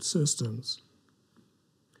absolute systems.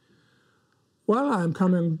 Well, I'm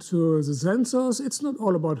coming to the sensors. It's not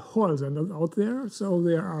all about Hall sensors out there. So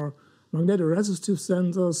there are magnetoresistive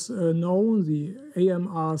sensors known, the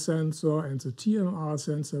AMR sensor and the TMR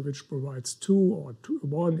sensor, which provides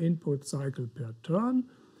one input cycle per turn,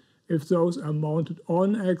 if those are mounted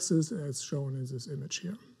on axis, as shown in this image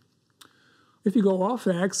here. If you go off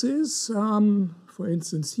axis, for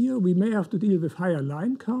instance here, we may have to deal with higher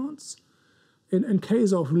line counts. In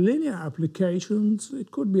case of linear applications,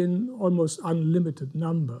 it could be an almost unlimited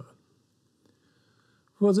number.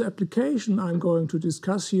 For the application I'm going to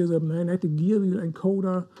discuss here, the magnetic gear wheel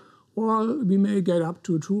encoder, well, we may get up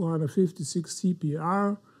to 256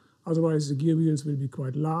 CPR, otherwise the gear wheels will be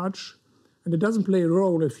quite large. And it doesn't play a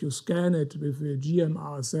role if you scan it with a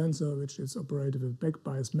GMR sensor, which is operated with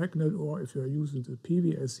back-biased magnet, or if you're using the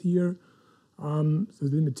PVS here. The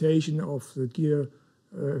limitation of the gear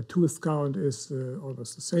tooth count is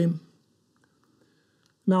almost the same.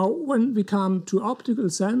 Now, when we come to optical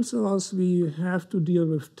sensors, we have to deal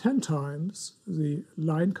with 10 times the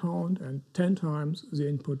line count and 10 times the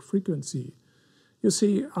input frequency. You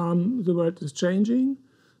see, the world is changing.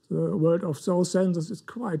 The world of those sensors is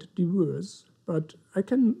quite diverse, but I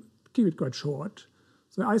can keep it quite short.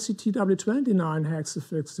 The iC-TW29 has the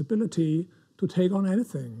flexibility to take on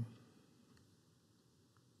anything.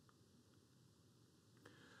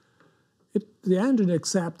 It the engine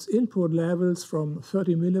accepts input levels from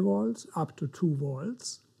 30 millivolts up to 2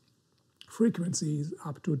 volts, frequencies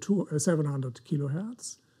up to 700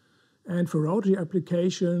 kilohertz. And for rotary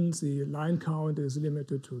applications, the line count is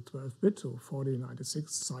limited to 12-bit, so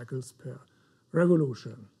 4096 cycles per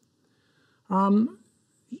revolution.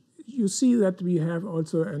 You see that we have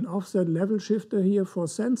also an offset level shifter here for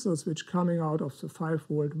sensors which coming out of the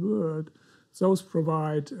 5-volt world. Those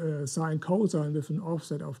provide sine cosine with an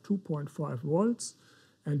offset of 2.5 volts.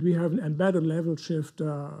 And we have an embedded level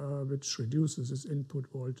shifter which reduces this input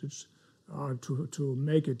voltage to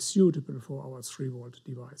make it suitable for our 3-volt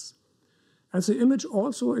device. As the image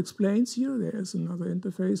also explains here, there is another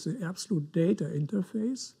interface, the absolute data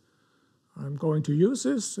interface. I'm going to use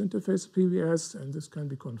this interface PVS, and this can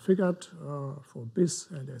be configured for BIS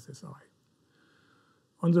and SSI.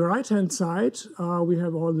 On the right-hand side, we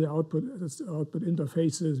have all the output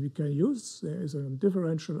interfaces we can use. There is a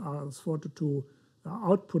differential RS42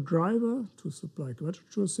 output driver to supply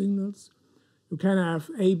quadrature signals. You can have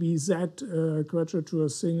ABZ quadrature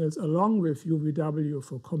signals along with UVW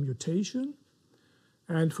for commutation.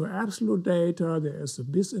 And for absolute data, there is a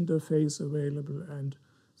BIS interface available and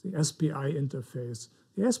the SPI interface.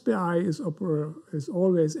 The SPI is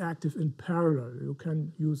always active in parallel. You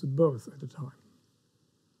can use both at a time.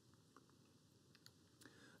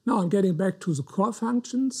 Now I'm getting back to the core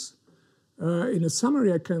functions. In a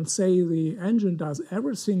summary, I can say the engine does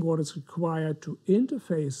everything what is required to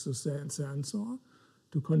interface the sensor,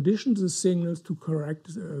 to condition the signals, to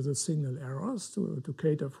correct the signal errors, to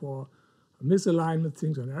cater for misalignment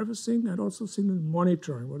things and everything, and also signal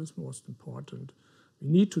monitoring, what is most important. We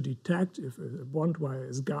need to detect if a bond wire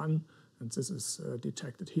is gone, and this is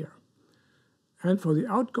detected here. And for the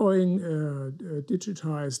outgoing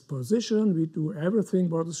digitized position, we do everything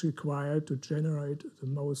what is required to generate the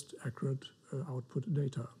most accurate output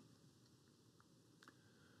data.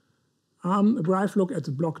 A brief look at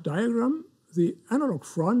the block diagram. The analog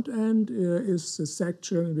front end is the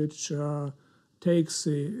section which takes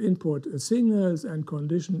the input signals and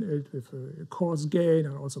condition it with a coarse gain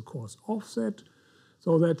and also coarse offset,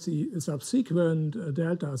 so that the subsequent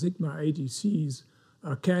delta sigma ADCs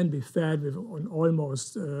can be fed with an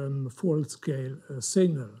almost full-scale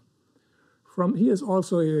signal. From here is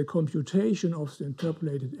also a computation of the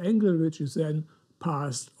interpolated angle, which is then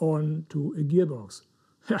passed on to a gearbox.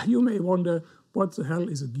 You may wonder, what the hell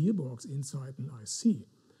is a gearbox inside an IC?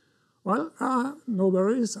 Well, no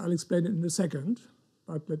worries, I'll explain it in a second,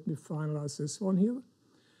 but let me finalize this one here.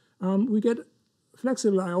 We get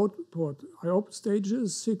flexible I/O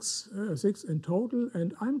stages, six in total,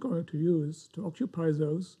 and I'm going to use to occupy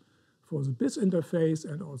those for the BIS interface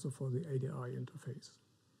and also for the ADI interface.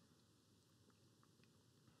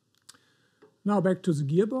 Now back to the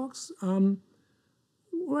gearbox.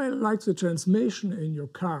 Well, like the transmission in your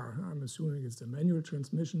car, I'm assuming it's a manual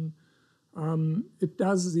transmission, it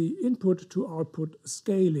does the input to output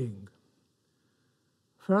scaling.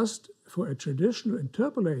 First, for a traditional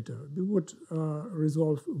interpolator, we would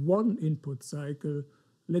resolve one input cycle,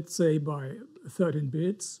 let's say by 13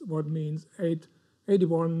 bits, what means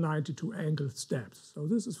 8192 angle steps. So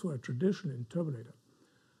this is for a traditional interpolator.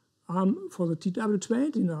 For the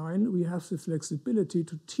TW29, we have the flexibility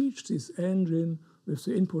to teach this engine with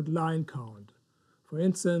the input line count. For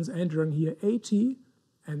instance, entering here 80,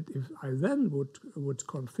 and if I then would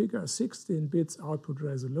configure 16 bits output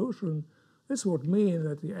resolution, this would mean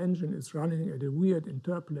that the engine is running at a weird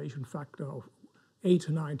interpolation factor of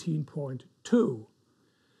 819.2.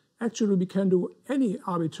 Actually, we can do any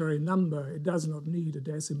arbitrary number. It does not need a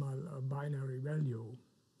decimal binary value.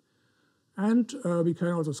 And we can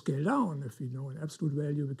also scale down. If we know an absolute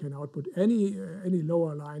value, we can output any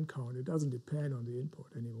lower line count. It doesn't depend on the input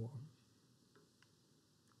anymore.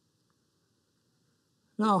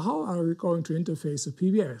 Now, how are we going to interface the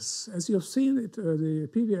PVS? As you have seen, the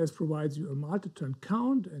PVS provides you a multi-turn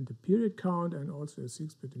count and a period count and also a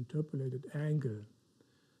 6-bit interpolated angle.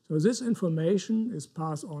 So this information is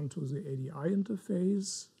passed on to the ADI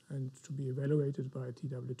interface and to be evaluated by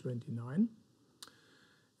TW29.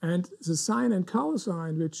 And the sine and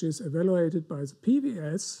cosine, which is evaluated by the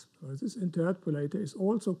PVS, or this interpolator, is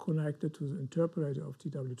also connected to the interpolator of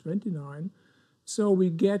TW29. So we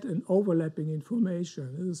get an overlapping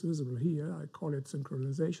information. This is visible here. I call it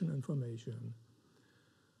synchronization information.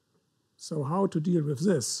 So how to deal with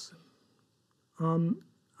this? I'm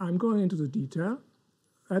going into the detail.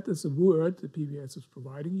 That is the word the PVS is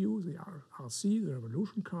providing you, the RC, the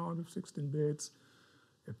revolution count of 16 bits,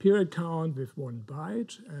 a period count with 1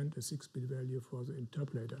 byte, and a 6-bit value for the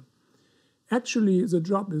interpolator. Actually, the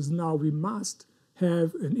job is now we must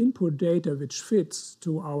have an input data which fits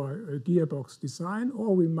to our gearbox design,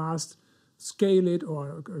 or we must scale it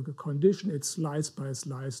or condition it slice by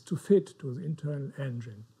slice to fit to the internal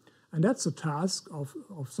engine. And that's a task of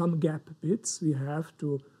some gap bits we have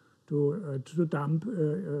to dump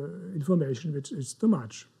information which is too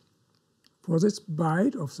much. For this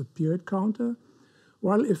byte of the period counter,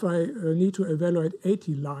 well, if I need to evaluate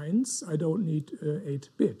 80 lines, I don't need 8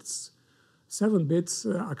 bits. 7 bits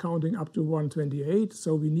are counting up to 128,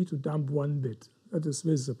 so we need to dump 1 bit. That is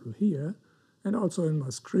visible here. And also in my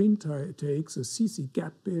screen takes, the CC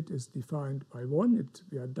gap bit is defined by 1.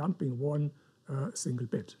 We are dumping 1 single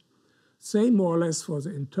bit. Same more or less for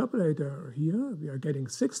the interpolator here. We are getting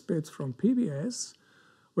 6 bits from PVS,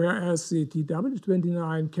 whereas the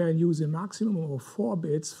TW29 can use a maximum of 4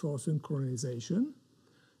 bits for synchronization.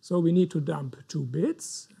 So we need to dump 2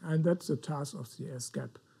 bits, and that's the task of the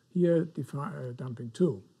S-gap. Here, dumping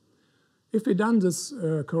 2. If we done this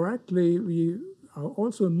correctly, we are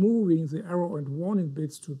also moving the error and warning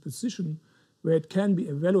bits to a position where it can be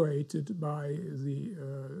evaluated by the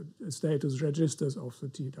status registers of the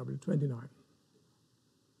TW29.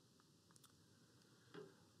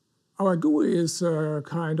 Our GUI is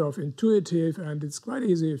kind of intuitive, and it's quite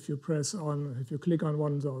easy. If you click on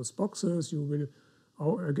one of those boxes, you will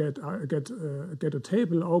get a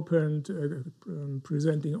table opened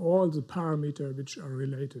presenting all the parameters which are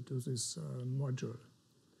related to this module.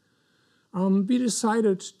 We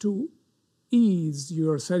decided to ease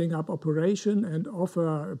your setting up operation and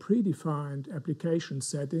offer predefined application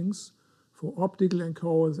settings for optical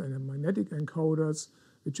encoders and magnetic encoders,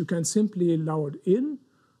 which you can simply load in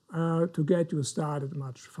to get you started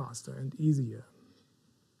much faster and easier.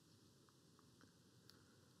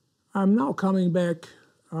 I'm now coming back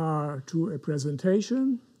to a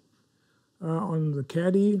presentation on the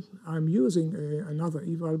caddy. I'm using another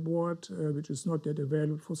eval board which is not yet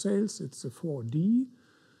available for sales. It's a 4D.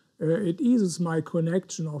 It eases my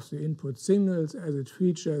connection of the input signals as it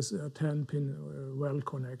features 10-pin well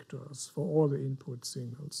connectors for all the input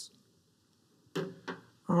signals.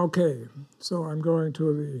 Okay, so I'm going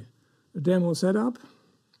to the demo setup.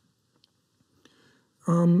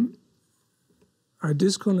 I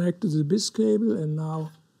disconnected the BIS cable, and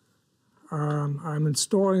now I'm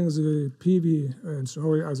installing the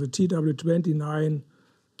TW29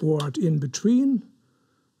 board in between.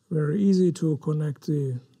 Very easy to connect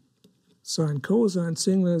the sine cosine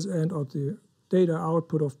signals, and of the data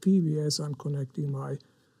output of PVS, I'm connecting my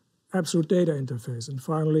absolute data interface. And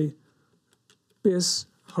finally, BIS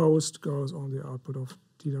host goes on the output of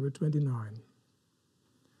TW29.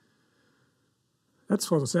 That's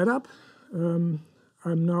for the setup.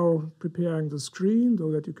 I'm now preparing the screen so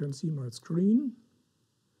that you can see my screen.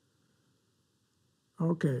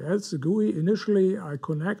 Okay, that's the GUI. Initially, I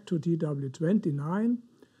connect to TW29.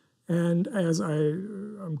 And as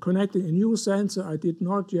I'm connecting a new sensor, I did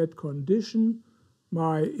not yet condition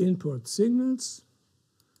my input signals.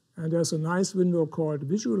 And there's a nice window called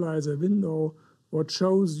Visualizer Window, what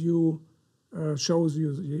shows you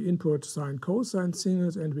the input sine cosine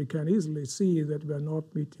signals, and we can easily see that we're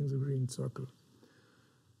not meeting the green circle.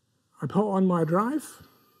 I power on my drive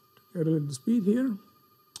to get a little speed here.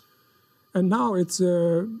 And now it's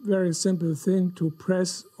a very simple thing to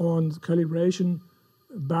press on the calibration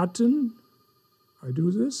button. I do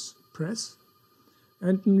this, press,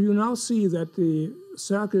 and you now see that the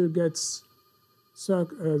circle gets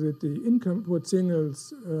that the input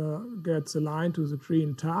signals gets aligned to the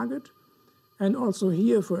green target. And also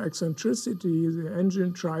here for eccentricity, the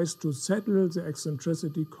engine tries to settle the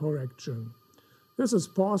eccentricity correction. This is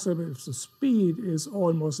possible if the speed is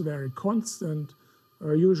almost very constant.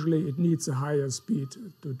 Usually it needs a higher speed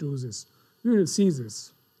to do this. We will see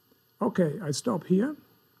this. Okay, I stop here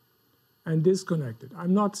and disconnect it.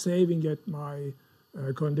 I'm not saving yet my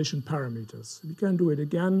condition parameters. We can do it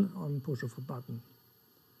again on push of a button.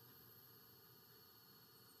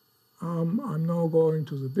 I'm now going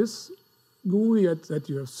to the BIS GUI that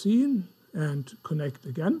you have seen and connect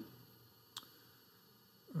again.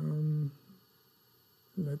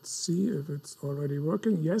 Let's see if it's already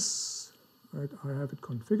working. Yes, I have it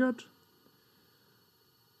configured.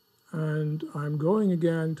 And I'm going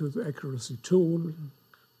again to the accuracy tool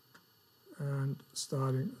and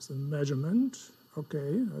starting the measurement. Okay,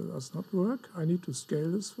 that does not work. I need to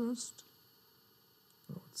scale this first.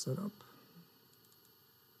 So it's set up.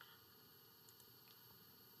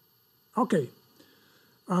 Okay.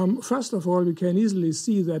 First of all, we can easily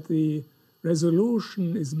see that the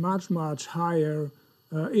resolution is much, much higher.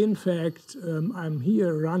 In fact, I'm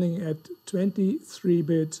here running at 23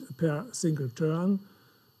 bit per single turn,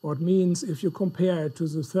 What means if you compare it to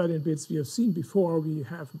the 13 bits we have seen before, we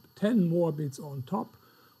have 10 more bits on top.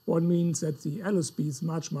 What means that the LSB is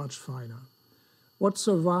much, much finer. What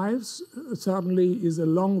survives certainly is a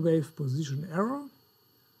long wave position error.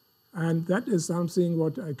 And that is something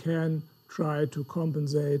what I can try to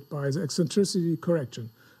compensate by the eccentricity correction.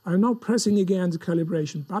 I'm now pressing again the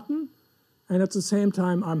calibration button. And at the same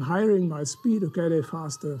time, I'm hiring my speed to get a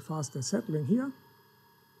faster settling here.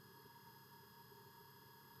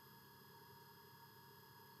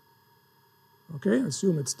 Okay,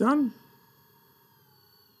 assume it's done.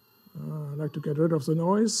 I like to get rid of the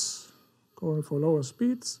noise, going for lower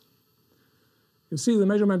speeds. You see the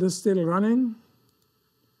measurement is still running.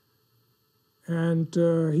 And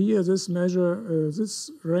here this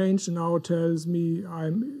this range now tells me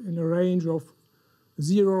I'm in a range of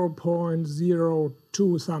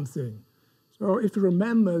 0.02 something. So if you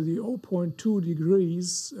remember the 0.2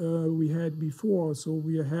 degrees we had before, so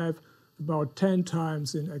we have about 10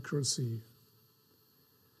 times in accuracy.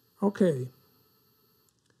 Okay,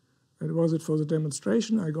 that was it for the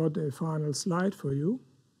demonstration. I got a final slide for you.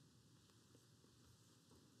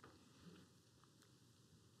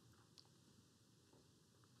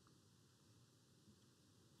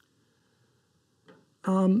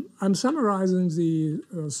 I'm summarizing the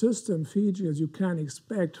system features you can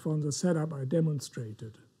expect from the setup I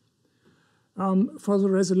demonstrated. For the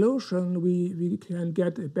resolution, we can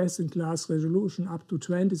get a best-in-class resolution up to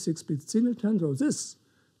 26-bit singleton. So this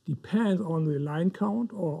depends on the line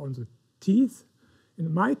count or on the teeth.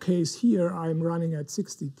 In my case here, I'm running at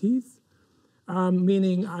 60 teeth,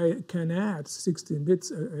 meaning I can add 16 bits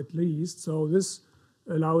at least. So this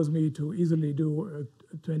allows me to easily do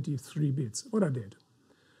 23 bits, what I did.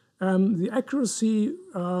 The accuracy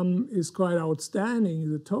is quite outstanding.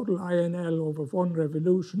 The total INL over one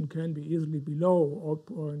revolution can be easily below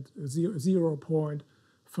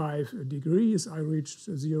 0.5 degrees. I reached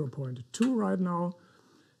 0.2 right now.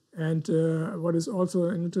 And what is also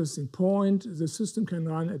an interesting point, the system can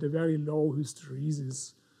run at a very low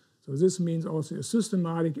hysteresis. So this means also a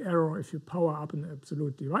systematic error. If you power up an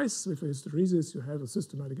absolute device with a hysteresis, you have a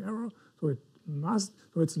systematic error. So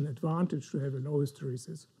it's an advantage to have a low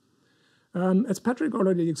hysteresis. As Patrick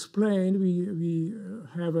already explained, we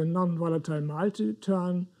have a non-volatile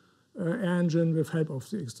multi-turn engine with help of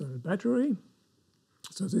the external battery.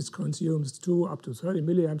 So this consumes 2 up to 30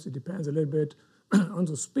 milliamps. It depends a little bit on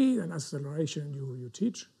the speed and acceleration you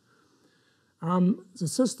teach. The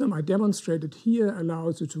system I demonstrated here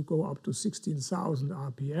allows you to go up to 16,000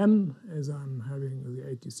 RPM as I'm having the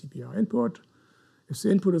 80 CPR input. If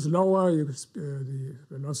the input is lower, the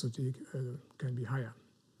velocity can be higher.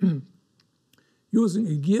 Using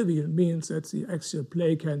a gear wheel means that the axial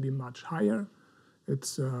play can be much higher.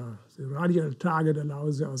 It's the radial target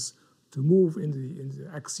allows us to move in the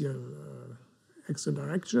axial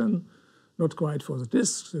direction, not quite for the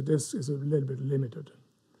disk. The disk is a little bit limited.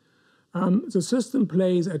 The system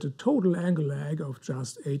plays at a total angle lag of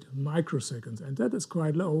just 8 microseconds, and that is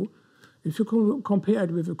quite low. If you compare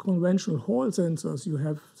it with the conventional Hall sensors, you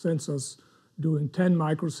have sensors doing 10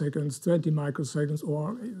 microseconds, 20 microseconds,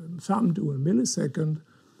 or some do a millisecond.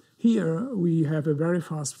 Here we have a very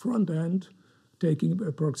fast front end, taking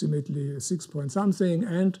approximately 6 point something,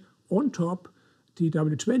 and on top,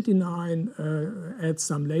 TW29 adds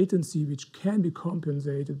some latency, which can be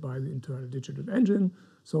compensated by the internal digital engine.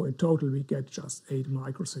 So in total, we get just 8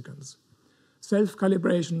 microseconds.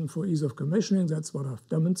 Self-calibration for ease of commissioning, that's what I've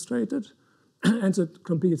demonstrated. And the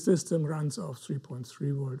complete system runs off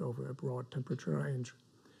 3.3 volt over a broad temperature range.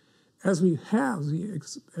 As we have the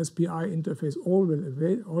SPI interface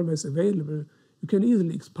always available, you can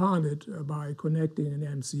easily expand it by connecting an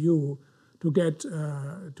MCU to get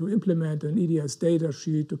to implement an EDS data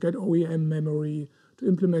sheet, to get OEM memory, to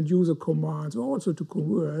implement user commands, also to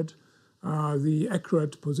convert the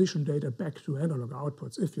accurate position data back to analog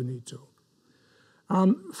outputs if you need to.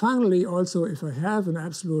 Finally, also, if I have an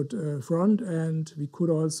absolute front end, we could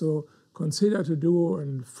also consider to do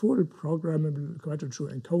a full programmable quadrature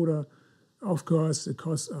encoder. Of course, the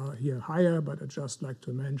costs are here higher, but I'd just like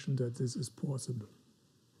to mention that this is possible.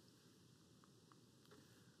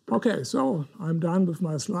 Okay, so I'm done with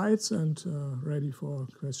my slides and ready for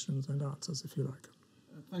questions and answers if you like.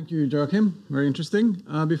 Thank you, Joachim. Very interesting.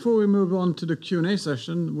 Before we move on to the Q&A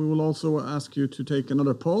session, we will also ask you to take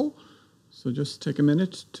another poll. So just take a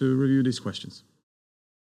minute to review these questions.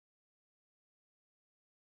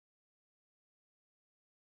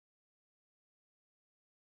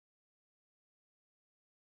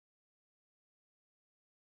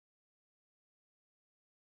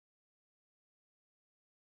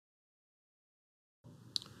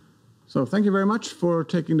 So thank you very much for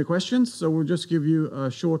taking the questions. So we'll just give you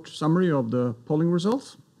a short summary of the polling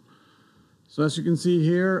results. So as you can see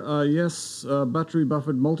here, yes, battery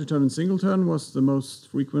buffered multi-turn and single-turn was the most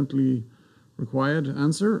frequently required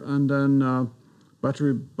answer, and then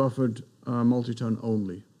battery buffered multi-turn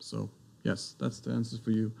only. So yes, that's the answer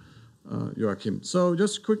for you, Joachim. So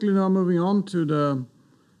just quickly now moving on to the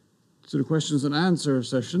questions and answer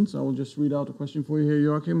sessions. I will just read out a question for you here,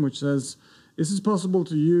 Joachim, which says, is it possible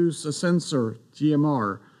to use a sensor,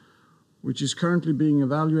 GMR, which is currently being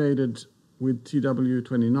evaluated with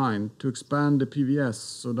TW29 to expand the PVS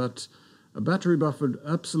so that a battery buffered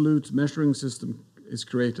absolute measuring system is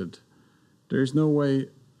created? There is no way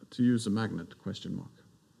to use a magnet, ?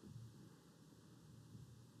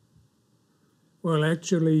 Well,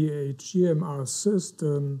 actually, a GMR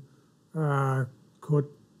system could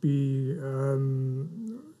be...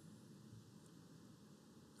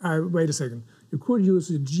 wait a second. You could use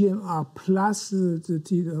the GMR plus the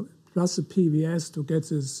PVS to get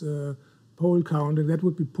this pole counting. That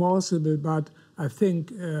would be possible, but I think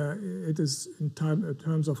it is in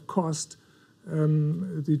terms of cost,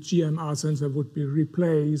 the GMR sensor would be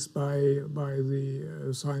replaced by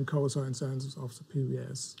the sine cosine sensors of the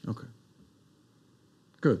PVS. Okay.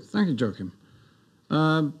 Good. Thank you, Joachim.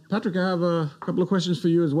 Patrick, I have a couple of questions for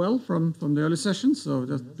you as well from the early sessions. So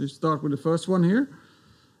just start with the first one here.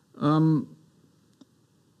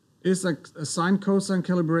 Is a sine cosine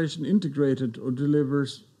calibration integrated or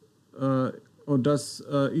delivers, or does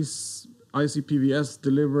iC-PVS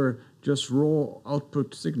deliver just raw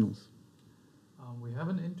output signals? We have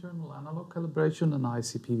an internal analog calibration in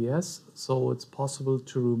iC-PVS, so it's possible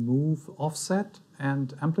to remove offset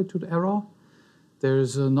and amplitude error.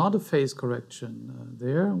 There's not a phase correction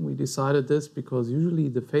there. We decided this because usually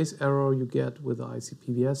the phase error you get with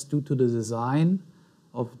iC-PVS due to the design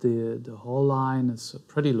of the whole line is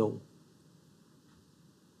pretty low.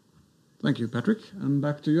 Thank you, Patrick. And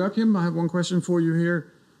back to Joachim. I have one question for you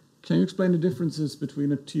here. Can you explain the differences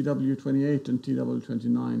between a TW28 and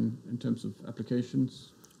TW29 in terms of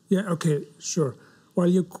applications? Yeah, okay, sure. Well,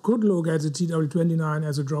 you could look at the TW29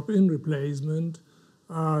 as a drop-in replacement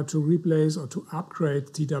to replace or to upgrade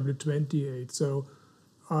TW28. So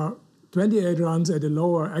 28 runs at a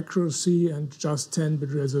lower accuracy and just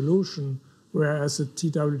 10-bit resolution, whereas the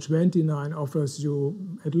TW29 offers you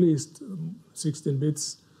at least 16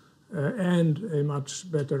 bits and a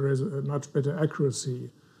much better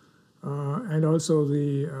accuracy. And also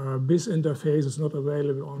the BIS interface is not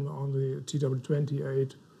available on the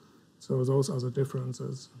TW28. So those are the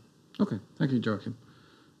differences. Okay, thank you, Joachim.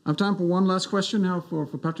 I have time for one last question now for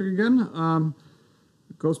Patrick again.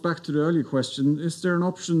 It goes back to the earlier question. Is there an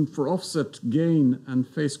option for offset, gain, and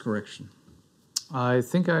phase correction? I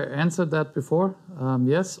think I answered that before.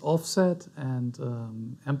 Yes, offset and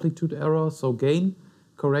amplitude error, so gain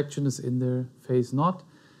correction is in there, phase not.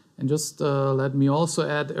 And just let me also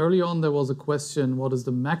add, early on there was a question, what is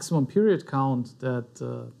the maximum period count that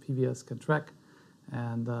PVS can track?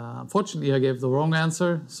 And unfortunately I gave the wrong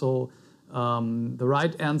answer, so the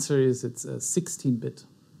right answer is it's a 16-bit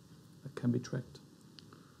that can be tracked.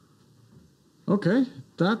 Okay,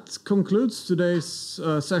 that concludes today's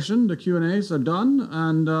session. The Q&As are done,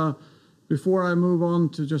 and before I move on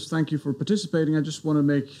to just thank you for participating, I just want to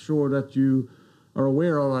make sure that you are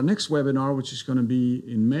aware of our next webinar, which is going to be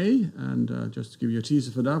in May, and just to give you a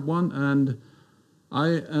teaser for that one. And I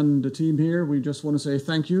and the team here, we just want to say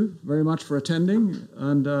thank you very much for attending,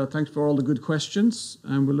 and thanks for all the good questions,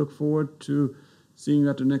 and we look forward to seeing you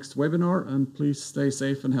at the next webinar, and please stay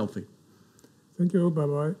safe and healthy. Thank you,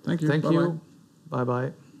 bye-bye. Thank you, Thank bye-bye. you,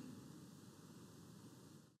 bye-bye.